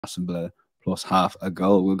Aston Villa plus half a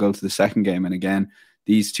goal. We'll go to the second game, and again,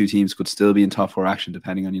 these two teams could still be in top four action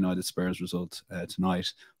depending on United Spurs result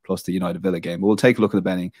tonight, plus the United Villa game. But we'll take a look at the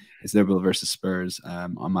betting. It's Liverpool versus Spurs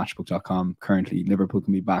on Matchbook.com. Currently, Liverpool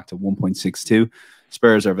can be backed at 1.62.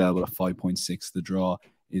 Spurs are available at 5.6. The draw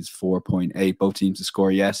is 4.8. Both teams to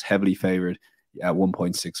score, yes, heavily favoured at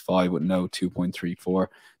 1.65 with no 2.34.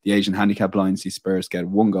 The Asian handicap line see Spurs get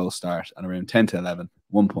 1 goal start and around 10 to 11,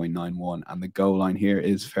 1.91. And the goal line here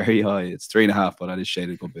is very high. It's 3.5, but that is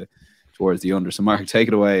shaded a good bit towards the under. So Mark, take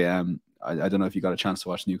it away. I don't know if you got a chance to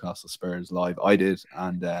watch Newcastle Spurs live. I did,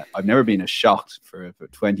 and I've never been as shocked for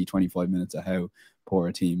 20, 25 minutes at how poor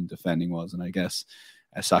a team defending was. And I guess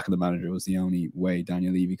sacking the manager was the only way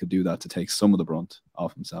Daniel Levy could do that to take some of the brunt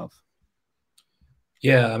off himself.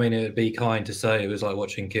 Yeah, I mean, it would be kind to say it was like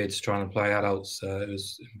watching kids trying to play adults. It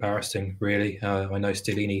was embarrassing, really. I know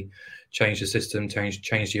Stellini changed the system,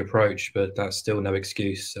 changed the approach, but that's still no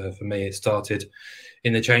excuse. For me, it started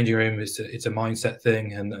in the changing room. It's a mindset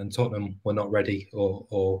thing, and Tottenham were not ready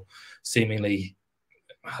or seemingly,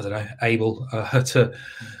 I don't know, able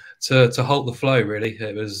to halt the flow. Really,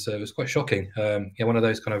 it was quite shocking. One of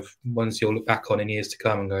those kind of ones you'll look back on in years to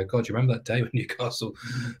come and go, God, do you remember that day when Newcastle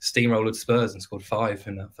steamrolled Spurs and scored 5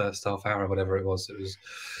 in that first half hour or whatever it was? It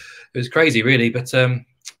was crazy, really. But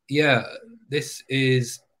this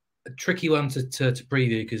is a tricky one to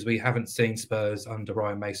preview because we haven't seen Spurs under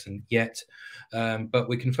Ryan Mason yet. But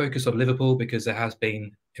we can focus on Liverpool because there has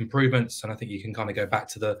been improvements, and I think you can kind of go back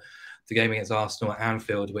to the game against Arsenal at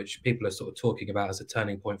Anfield, which people are sort of talking about as a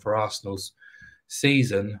turning point for Arsenal's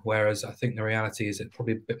season, whereas I think the reality is it's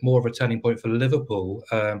probably a bit more of a turning point for Liverpool.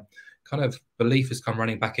 Kind of belief has come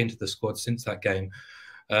running back into the squad since that game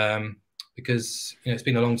because it's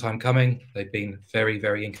been a long time coming. They've been very,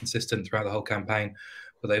 very inconsistent throughout the whole campaign,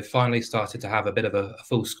 but they've finally started to have a bit of a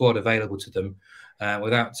full squad available to them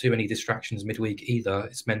without too many distractions midweek either.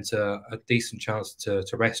 It's meant a decent chance to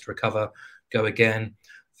rest, recover, go again,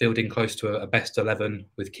 fielding close to a best 11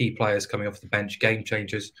 with key players coming off the bench, game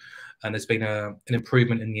changers. And there's been an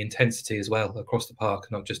improvement in the intensity as well across the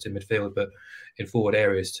park, not just in midfield, but in forward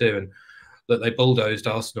areas too. And look, they bulldozed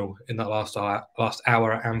Arsenal in that last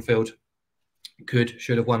hour at Anfield.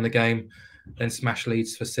 Should have won the game, then smashed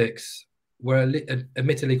Leeds for 6. Were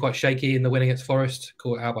admittedly quite shaky in the win against Forest,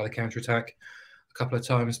 caught out by the counter-attack a couple of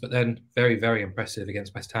times, but then very, very impressive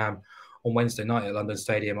against West Ham on Wednesday night at London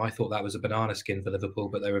Stadium. I thought that was a banana skin for Liverpool,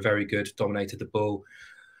 but they were very good, dominated the ball,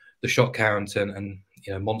 the shot count, and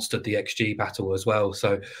monstered the XG battle as well.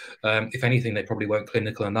 So if anything, they probably weren't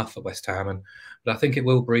clinical enough at West Ham. But I think it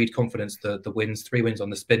will breed confidence. The wins, 3 wins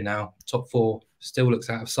on the spin now. Top 4 still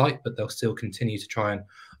looks out of sight, but they'll still continue to try and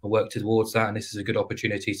work towards that. And this is a good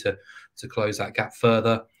opportunity to close that gap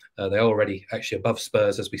further. They're already actually above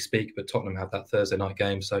Spurs as we speak, but Tottenham have that Thursday night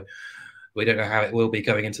game. So we don't know how it will be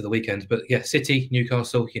going into the weekend. But yeah, City,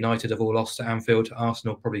 Newcastle, United have all lost at Anfield.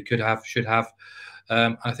 Arsenal probably should have.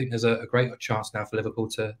 I think there's a great chance now for Liverpool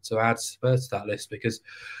to add Spurs to that list because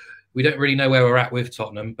we don't really know where we're at with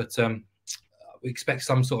Tottenham, but we expect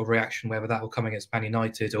some sort of reaction, whether that will come against Man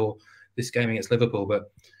United or this game against Liverpool.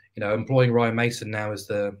 But employing Ryan Mason now as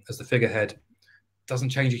the figurehead doesn't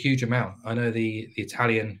change a huge amount. I know the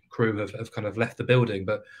Italian crew have kind of left the building,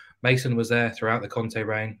 but Mason was there throughout the Conte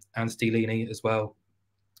reign and Stellini as well.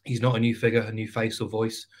 He's not a new figure, a new face or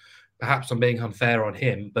voice. Perhaps I'm being unfair on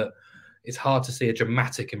him, but it's hard to see a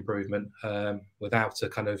dramatic improvement without a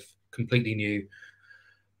kind of completely new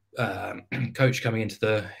coach coming into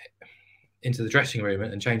the dressing room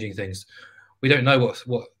and changing things. We don't know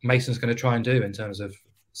what Mason's going to try and do in terms of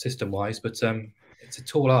system-wise, but it's a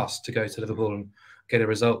tall ask to go to Liverpool and get a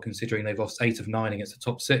result, considering they've lost 8 of 9 against the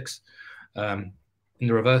top 6. In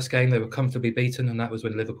the reverse game, they were comfortably beaten, and that was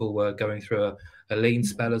when Liverpool were going through a lean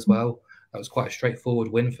spell as well. That was quite a straightforward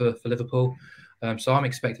win for Liverpool. So I'm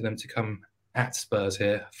expecting them to come at Spurs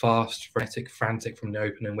here, fast, frenetic, frantic from the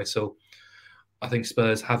opening whistle. I think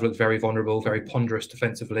Spurs have looked very vulnerable, very ponderous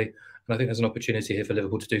defensively, and I think there's an opportunity here for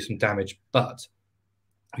Liverpool to do some damage. But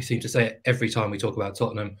we seem to say it every time we talk about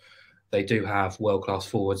Tottenham, they do have world-class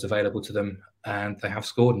forwards available to them, and they have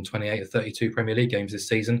scored in 28 of 32 Premier League games this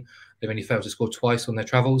season. They've only failed to score twice on their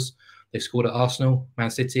travels. They've scored at Arsenal, Man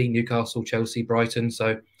City, Newcastle, Chelsea, Brighton. So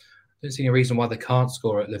I don't see any reason why they can't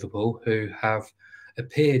score at Liverpool, who have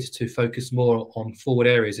appeared to focus more on forward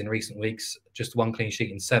areas in recent weeks. Just 1 clean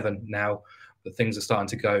sheet in 7 now, but things are starting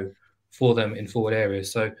to go for them in forward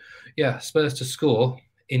areas. So, yeah, Spurs to score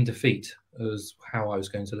in defeat was how I was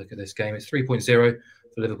going to look at this game. It's 3.0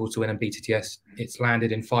 for Liverpool to win and BTTS. It's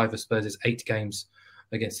landed in 5 of Spurs' 8 games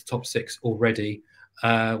against the top 6 already.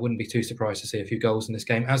 Wouldn't be too surprised to see a few goals in this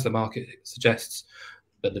game, as the market suggests.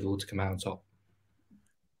 but Liverpool to come out on top.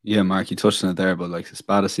 Yeah, Mark, you touched on it there, but like as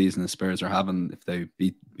bad a season as Spurs are having, if they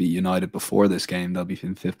beat United before this game, they'll be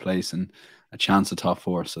in 5th place and a chance of top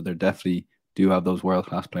 4. So they definitely do have those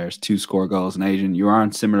world-class players to score goals. And Adrian, you are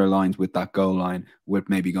on similar lines with that goal line, with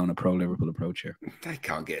maybe going a pro-Liverpool approach here. They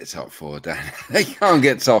can't get top 4, Dan. They can't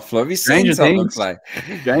get top 4. Have you Stranger seen Tottenham things. play?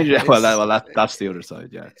 That's the other side,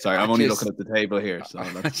 yeah. Sorry, I'm only looking at the table here, so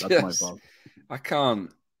that's my fault. I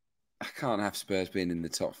can't have Spurs being in the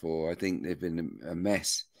top 4. I think they've been a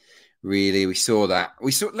mess. Really, we saw that.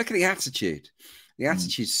 Look at the attitude. The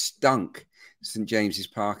attitude stunk St James's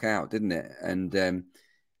Park out, didn't it?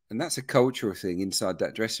 And that's a cultural thing inside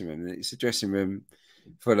that dressing room. It's a dressing room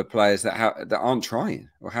full of players that aren't trying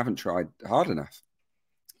or haven't tried hard enough.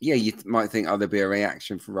 Yeah, you might think, there'll be a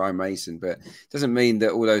reaction from Ryan Mason, but it doesn't mean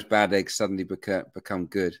that all those bad eggs suddenly become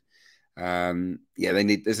good.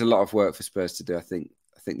 There's a lot of work for Spurs to do, I think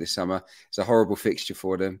this summer. It's a horrible fixture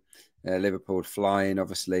for them. Liverpool flying,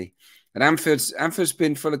 obviously. And Anfield's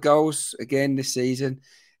been full of goals again this season.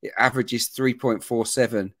 It averages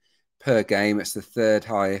 3.47 per game. It's the 3rd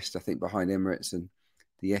highest, I think, behind Emirates and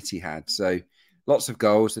the Etihad. So lots of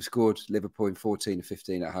goals. They've scored Liverpool in 14 and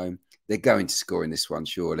 15 at home. They're going to score in this one,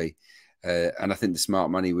 surely. And I think the smart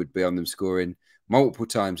money would be on them scoring multiple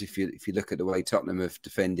times if you look at the way Tottenham have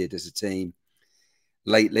defended as a team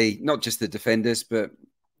lately. Not just the defenders, but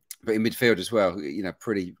in midfield as well. You know,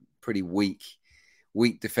 pretty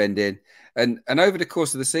weak defending. And over the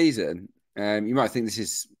course of the season, you might think this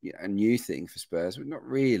is a new thing for Spurs, but not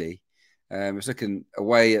really. I was looking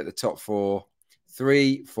away at the top 4,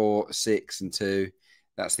 3, 4, 6, and 2.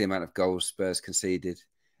 That's the amount of goals Spurs conceded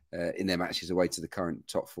in their matches away to the current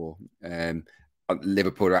top 4.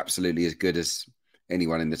 Liverpool are absolutely as good as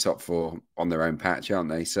anyone in the top 4 on their own patch, aren't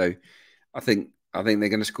they? So I think they're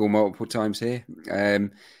going to score multiple times here.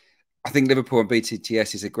 I think Liverpool and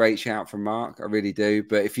BTTS is a great shout from Mark. I really do.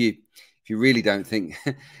 But if you really don't think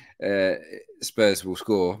Spurs will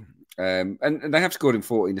score, and they have scored in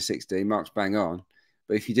 14 to 16, Mark's bang on.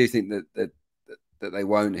 But if you do think that they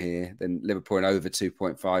won't here, then Liverpool and over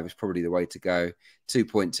 2.5 is probably the way to go.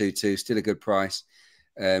 2.22, still a good price.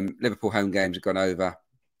 Liverpool home games have gone over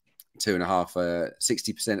 2.5,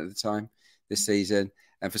 60% of the time this season.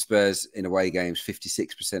 And for Spurs in away games,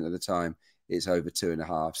 56% of the time, it's over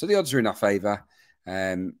 2.5. So the odds are in our favour.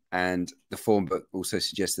 And the form book also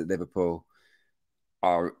suggests that Liverpool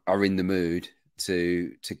are in the mood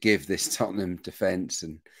to give this Tottenham defence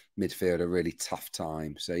and midfield a really tough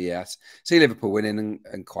time. So, yeah, see Liverpool winning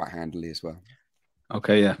and quite handily as well.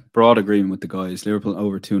 Okay, yeah. Broad agreement with the guys. Liverpool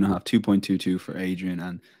over 2.5, 2.22 for Adrian,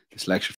 and the selection